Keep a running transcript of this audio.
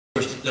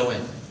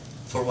لوين?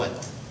 For what?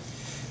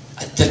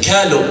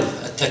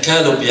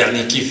 التكالب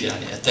يعني كيف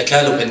يعني؟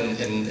 التكالب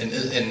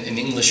in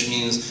English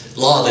means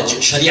law of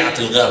the شريعة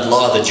الغاب,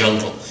 law of the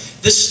jungle.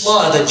 This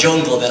law of the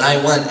jungle that I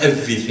want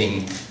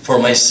everything for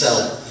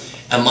myself.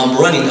 And I'm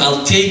running,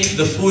 I'll take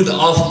the food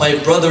off my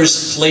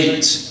brother's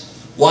plate.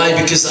 Why?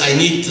 Because I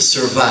need to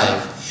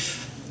survive.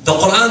 The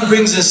Quran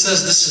brings and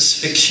says this is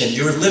fiction.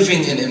 You're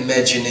living in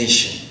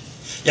imagination.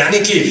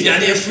 يعني كيف?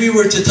 يعني if we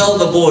were to tell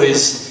the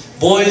boys,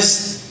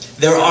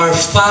 there are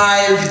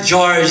 5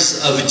 jars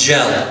of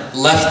gel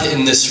left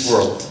in this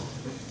world.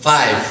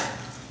 5.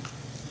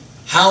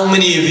 How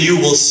many of you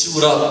will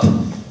suit up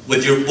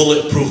with your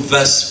bulletproof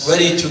vest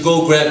ready to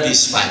go grab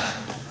these 5?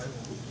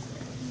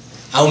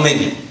 How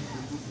many?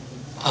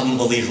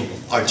 Unbelievable.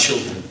 Our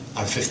children,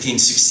 our 15,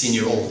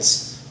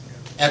 16-year-olds.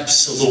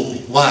 Absolutely.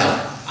 Why?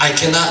 I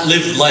cannot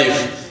live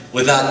life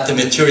without the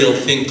material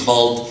thing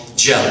called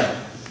gel.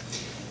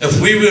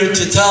 If we were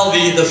to tell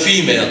the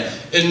female,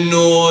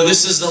 no,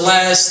 this is the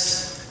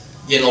last,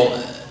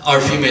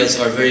 our females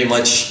are very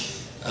much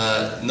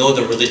know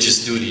the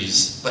religious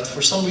duties, but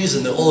for some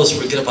reason they always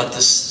forget about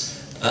this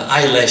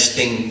eyelash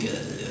thing.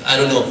 I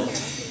don't know.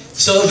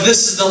 So if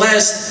this is the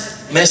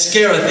last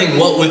mascara thing,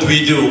 what would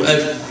we do?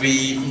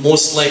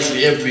 Most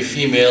likely every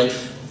female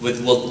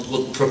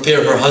would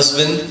prepare her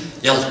husband.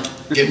 Yalla,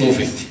 get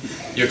moving.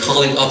 You're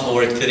calling up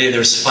work today,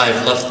 there's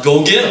 5 left,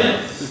 go get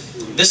them.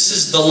 This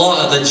is the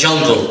law of the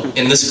jungle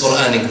in this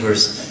Quranic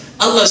verse.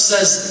 Allah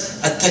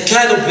says,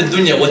 At-takalub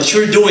bid-dunya, what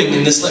you're doing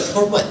in this life,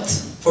 for what?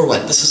 For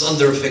what? This is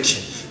under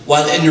fiction.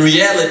 While in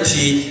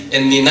reality,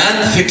 in the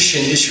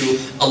non-fiction issue,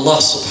 Allah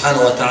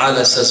subhanahu wa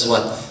ta'ala says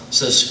what?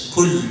 Says,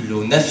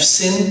 Kullu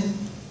nafsin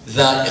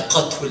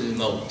dha'iqatul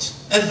maut.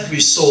 Every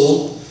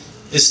soul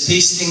is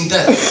tasting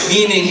death,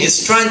 meaning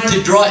it's trying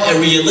to draw a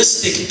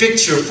realistic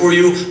picture for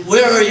you.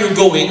 Where are you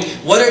going?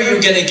 What are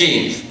you going to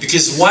gain?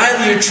 Because while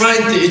you're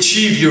trying to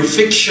achieve your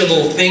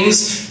fictional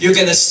things, you're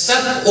going to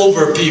step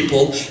over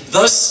people.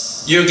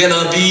 Thus, you're going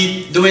to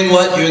be doing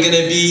what? You're going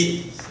to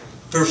be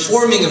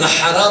performing the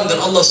haram that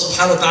Allah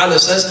subhanahu wa ta'ala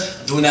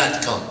says, do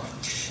not come.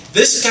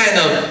 This kind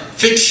of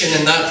fiction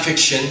and not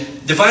fiction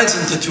divides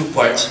into 2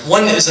 parts.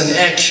 One is an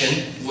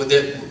action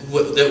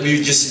that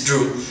we just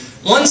drew.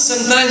 One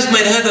sometimes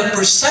might have a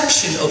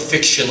perception of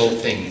fictional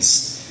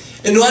things.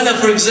 In Wana,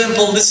 for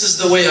example, this is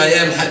the way I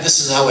am, this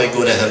is how I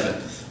go to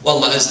heaven.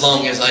 Wallah, as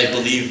long as I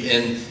believe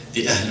in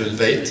the Ahlul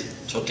Bayt,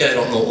 it's okay, I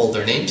don't know all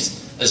their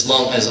names, as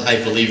long as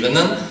I believe in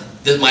them,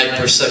 then my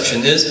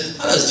perception is,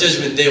 as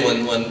Judgment Day,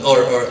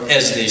 or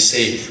as they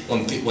say,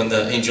 when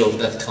the angel of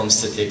death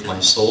comes to take my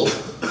soul,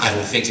 I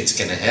don't think it's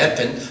going to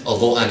happen.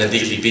 Although on a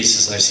daily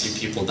basis I see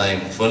people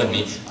dying in front of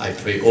me, I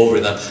pray over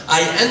them.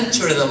 I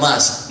enter the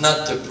mosque,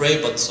 not to pray,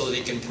 but so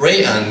they can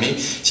pray on me. He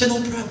said, no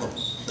problem.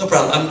 No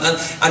problem.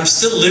 I'm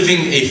still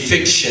living a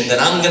fiction that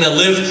I'm going to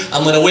live.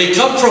 I'm going to wake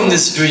up from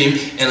this dream,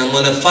 and I'm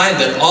going to find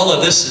that all of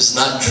this is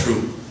not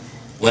true.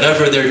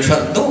 Whatever they're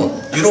trying,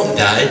 no, you don't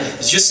die.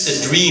 It's just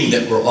a dream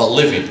that we're all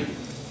living.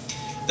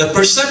 The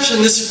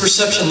perception, this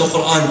perception the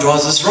Quran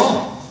draws is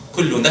wrong.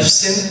 Kullu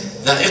nafsin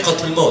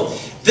dha'iqatul maut.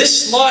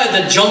 This law of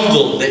the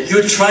jungle that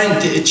you're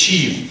trying to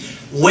achieve,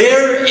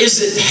 where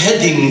is it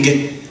heading?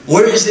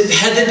 Where is it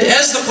headed?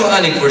 As the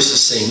Quranic verse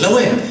is saying,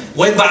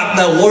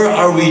 where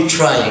are we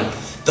trying?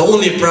 The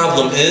only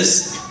problem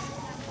is,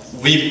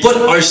 we put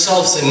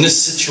ourselves in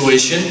this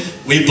situation,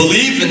 we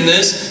believe in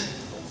this,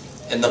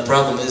 and the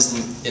problem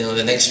is,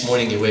 the next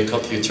morning you wake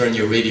up, you turn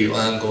your radio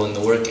on, go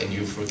into work, and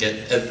you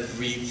forget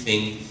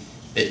everything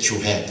that you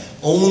had.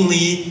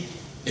 Only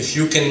if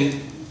you can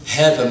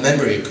have a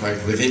memory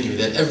card within you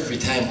that every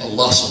time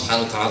Allah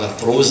subhanahu wa ta'ala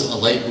throws a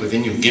light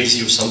within you, gives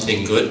you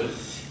something good,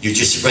 you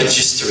just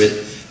register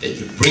it, that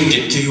you bring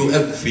it to you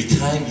every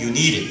time you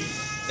need it.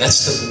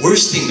 That's the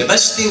worst thing. The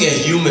best thing a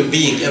human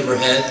being ever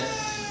had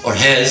or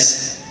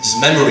has is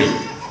memory.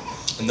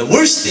 And the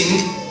worst thing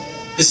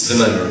is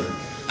the memory.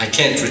 I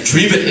can't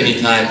retrieve it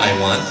anytime I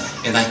want,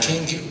 and I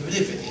can't get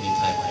rid of it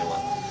anytime I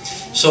want.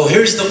 So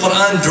here's the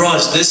Quran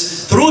draws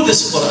this through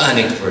this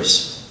Quranic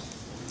verse.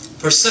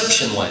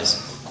 Perception-wise,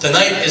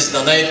 tonight is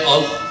the night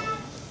of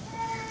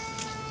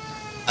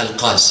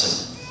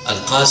Al-Qasim.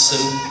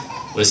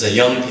 Al-Qasim was a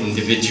young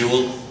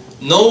individual,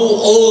 no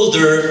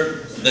older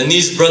than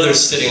these brothers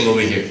sitting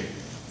over here.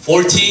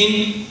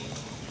 14,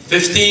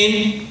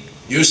 15,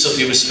 Yusuf,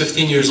 he was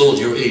 15 years old,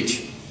 your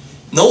age.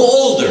 No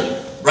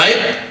older,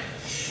 right?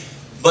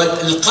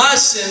 But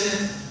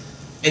Al-Qasim,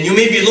 and you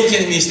may be looking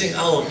at me and saying,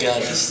 oh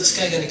God, is this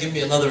guy going to give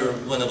me another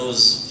one of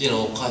those,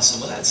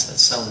 Qasim? Well, that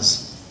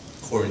sounds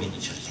corny.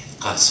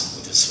 Qasim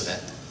with this, with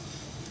that.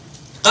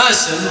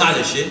 Qasim,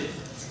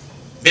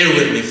 bear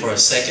with me for a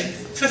second,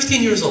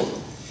 15 years old.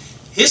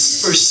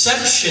 His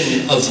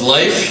perception of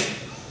life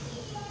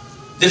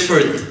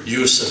differed,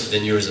 Yusuf,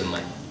 than yours and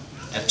mine.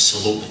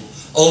 Absolutely.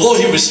 Although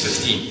he was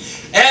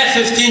 15. At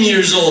 15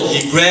 years old,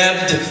 he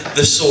grabbed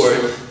the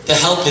sword to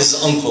help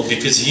his uncle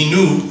because he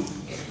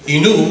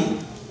knew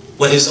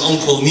what his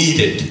uncle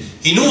needed.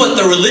 He knew what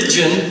the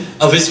religion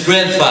of his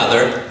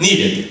grandfather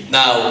needed.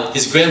 Now,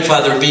 his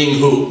grandfather being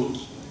who?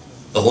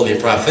 the Holy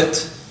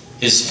Prophet.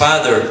 His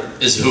father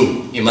is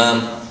who?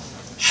 Imam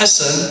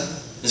Hassan.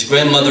 His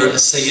grandmother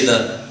is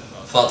Sayyida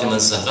Fatima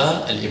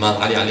al-Zahra,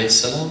 al-Imam Ali alayhi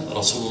salam,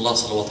 Rasulullah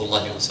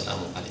salawatullahi wa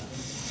salamu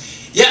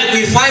alayhi. Yet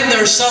we find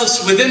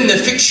ourselves within the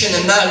fiction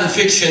and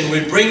non-fiction.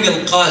 We bring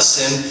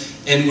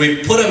al-Qasim and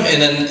we put him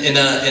in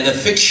a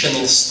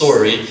fictional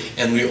story,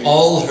 and we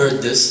all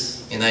heard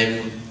this, and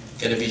I'm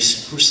going to be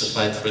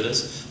crucified for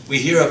this. We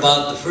hear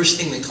about, the first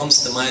thing that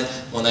comes to mind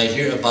when I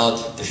hear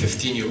about the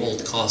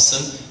 15-year-old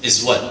Qasim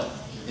is what?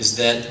 Is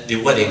that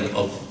the wedding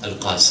of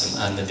Al-Qasim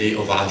on the day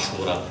of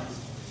Ashura.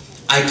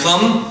 I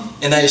come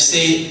and I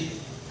say,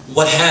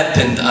 what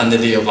happened on the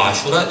day of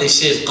Ashura? They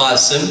say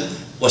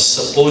Al-Qasim was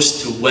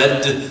supposed to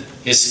wed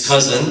his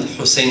cousin,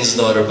 Hussein's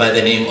daughter, by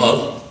the name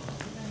of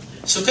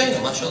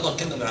Sukayna, mashallah,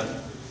 كنا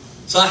نعرف.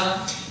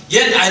 صح?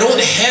 Yet I don't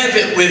have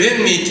it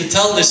within me to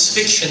tell this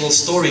fictional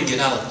story get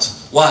out.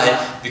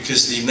 Why?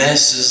 Because the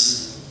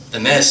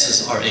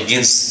masses are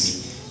against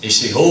me. They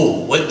say,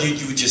 oh, what did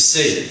you just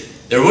say?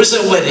 There was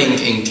a wedding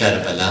in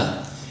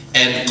Karbala,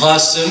 and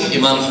Qasim,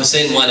 Imam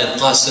Hussein wanted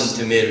Qasim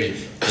to marry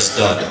his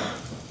daughter.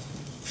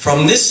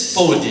 From this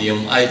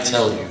podium, I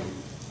tell you,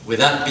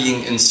 without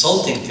being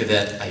insulting to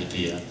that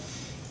idea,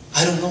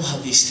 I don't know how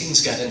these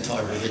things got into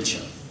our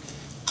religion.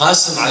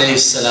 Qasim alayhi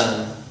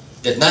salam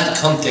did not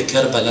come to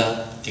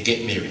Karbala to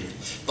get married.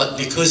 But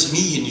because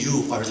me and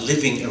you are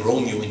living a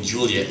Romeo and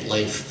Juliet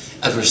life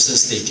ever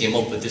since they came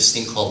up with this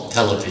thing called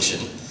television,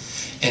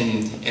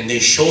 and they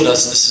showed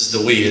us this is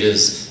the way it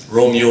is.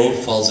 Romeo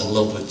falls in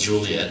love with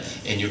Juliet,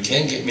 and you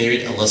can't get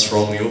married unless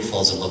Romeo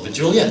falls in love with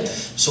Juliet.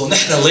 So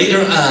nahna later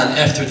on,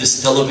 after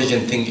this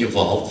television thing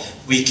evolved,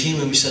 we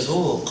came and we said,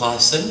 oh,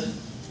 Qasim,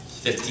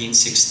 15,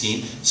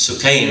 16,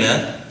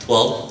 Sukayna,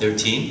 12,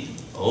 13,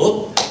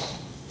 oh,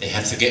 they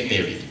have to get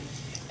married.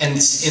 And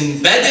it's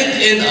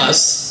embedded in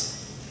us,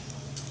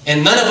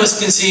 and none of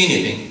us can see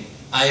anything.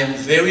 I am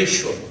very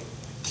sure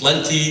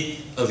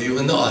plenty of you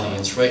in the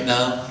audience right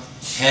now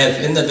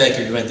have in the back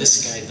of your mind,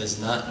 this guy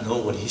does not know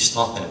what he's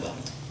talking about.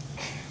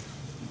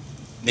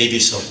 Maybe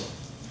so,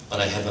 but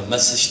I have a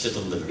message to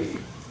deliver.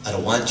 I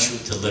don't want you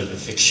to live a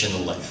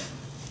fictional life.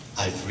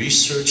 I've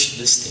researched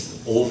this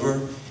thing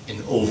over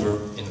and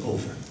over and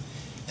over,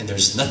 and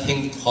there's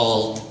nothing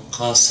called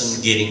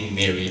Qasim getting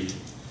married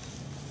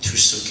to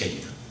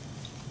Sukayna.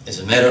 As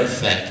a matter of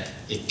fact,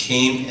 it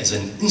came as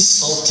an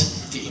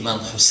insult to Imam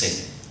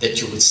Hussein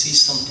that you would see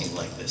something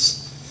like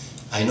this.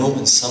 I know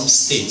in some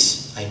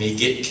states I may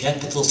get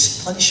capital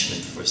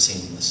punishment for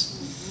saying this,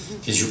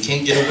 because you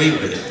can't get away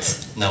with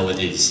it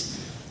nowadays.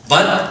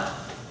 But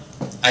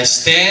I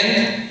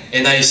stand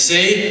and I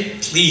say,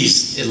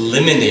 please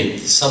eliminate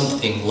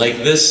something like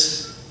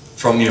this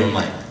from your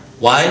mind.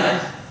 Why?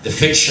 The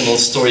fictional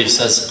story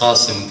says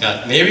Qasim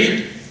got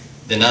married.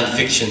 The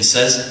non-fiction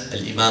says,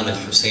 Al-Imam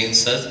al-Hussein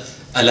says,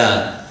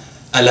 ألا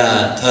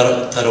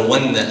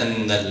ترون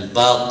أن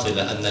الباطل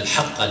أن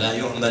الحق لا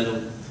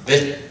يعمل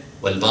به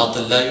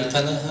والباطل لا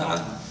يتناهى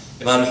عنه.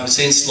 Imam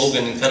al-Hussein's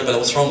slogan in Karbala,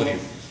 what's wrong with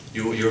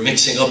you? You're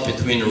mixing up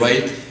between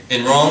right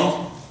and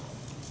wrong.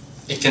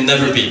 It can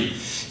never be.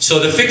 So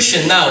the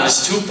fiction now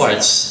is two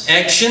parts,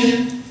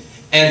 action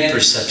and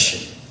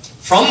perception.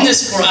 From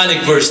this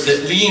Quranic verse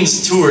that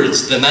leans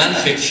towards the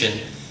non-fiction,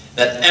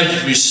 that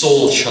every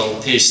soul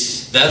shall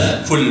taste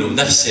death, كل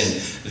نفس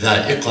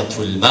ذائقة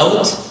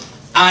الموت,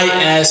 I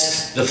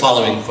ask the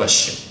following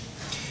question.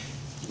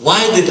 Why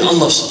did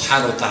Allah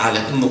subhanahu wa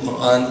ta'ala in the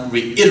Quran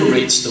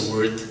reiterates the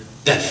word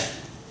death?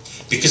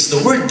 Because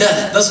the word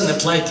death doesn't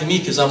apply to me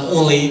because I'm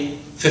only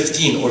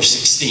 15 or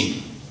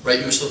 16.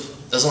 Right, Yusuf?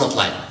 Doesn't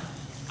apply.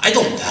 I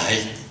don't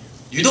die.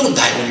 You don't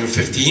die when you're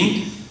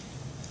 15.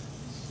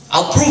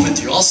 I'll prove it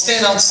to you. I'll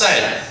stand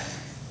outside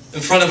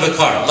in front of a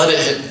car. Let it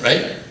hit,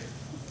 right?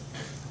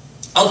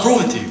 I'll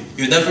prove it to you.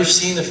 You've never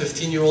seen a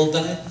 15-year-old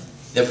die?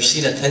 Never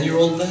seen a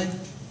 10-year-old die?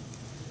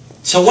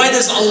 So why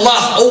does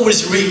Allah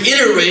always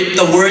reiterate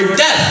the word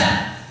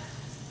death?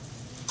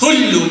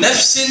 كُلُّ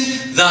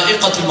نَفْسٍ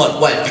ذَائِقَةُ الْمَوْتِ.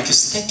 Why?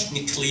 Because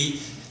technically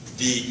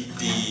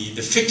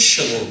the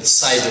fictional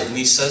side of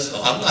me says,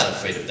 oh, I'm not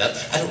afraid of that.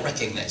 I don't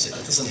recognize it.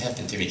 It doesn't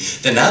happen to me.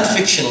 The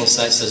non-fictional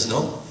side says,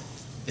 no,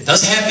 it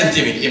does happen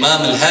to me.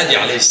 Imam al-Hadi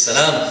alayhi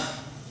salam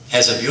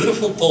has a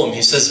beautiful poem.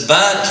 He says,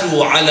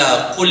 بَاتُوا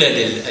عَلَى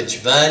قُلَلِ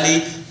الْأَجْبَالِ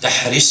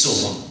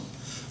تَحْرِسُهُمْ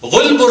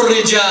غُلْبُ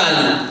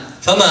الرِّجَالِ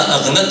فَمَا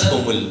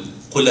أَغْنَتْهُمُ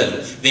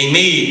الْقُلَلُ. They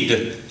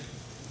made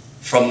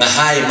from the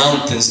high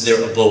mountains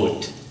their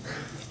abode,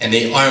 and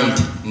they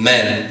armed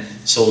men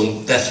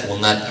so death will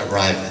not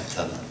arrive at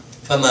them.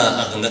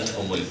 فَمَا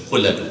أَغْنَتْهُمُ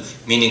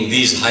الْقُلَلُ. Meaning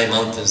these high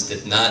mountains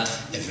did not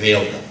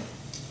avail them.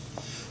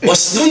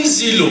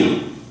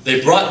 وَاسْتُنْزِلُوا. They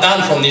brought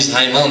down from these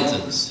high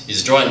mountains.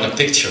 He's drawing a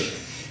picture.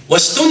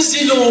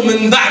 وَاسْتُنْزِلُوا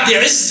مِنْ بَعْدِ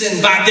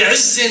عِزٍّ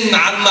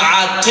عَنْ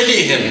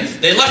مَعَاقِلِهِمْ.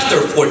 They left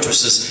their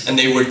fortresses and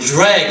they were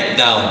dragged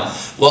down.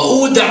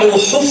 وَأُودَعُوا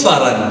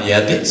حُفَرًا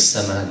يَبِئْسَ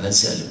مَا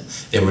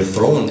نَزَلُوا. They were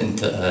thrown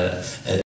into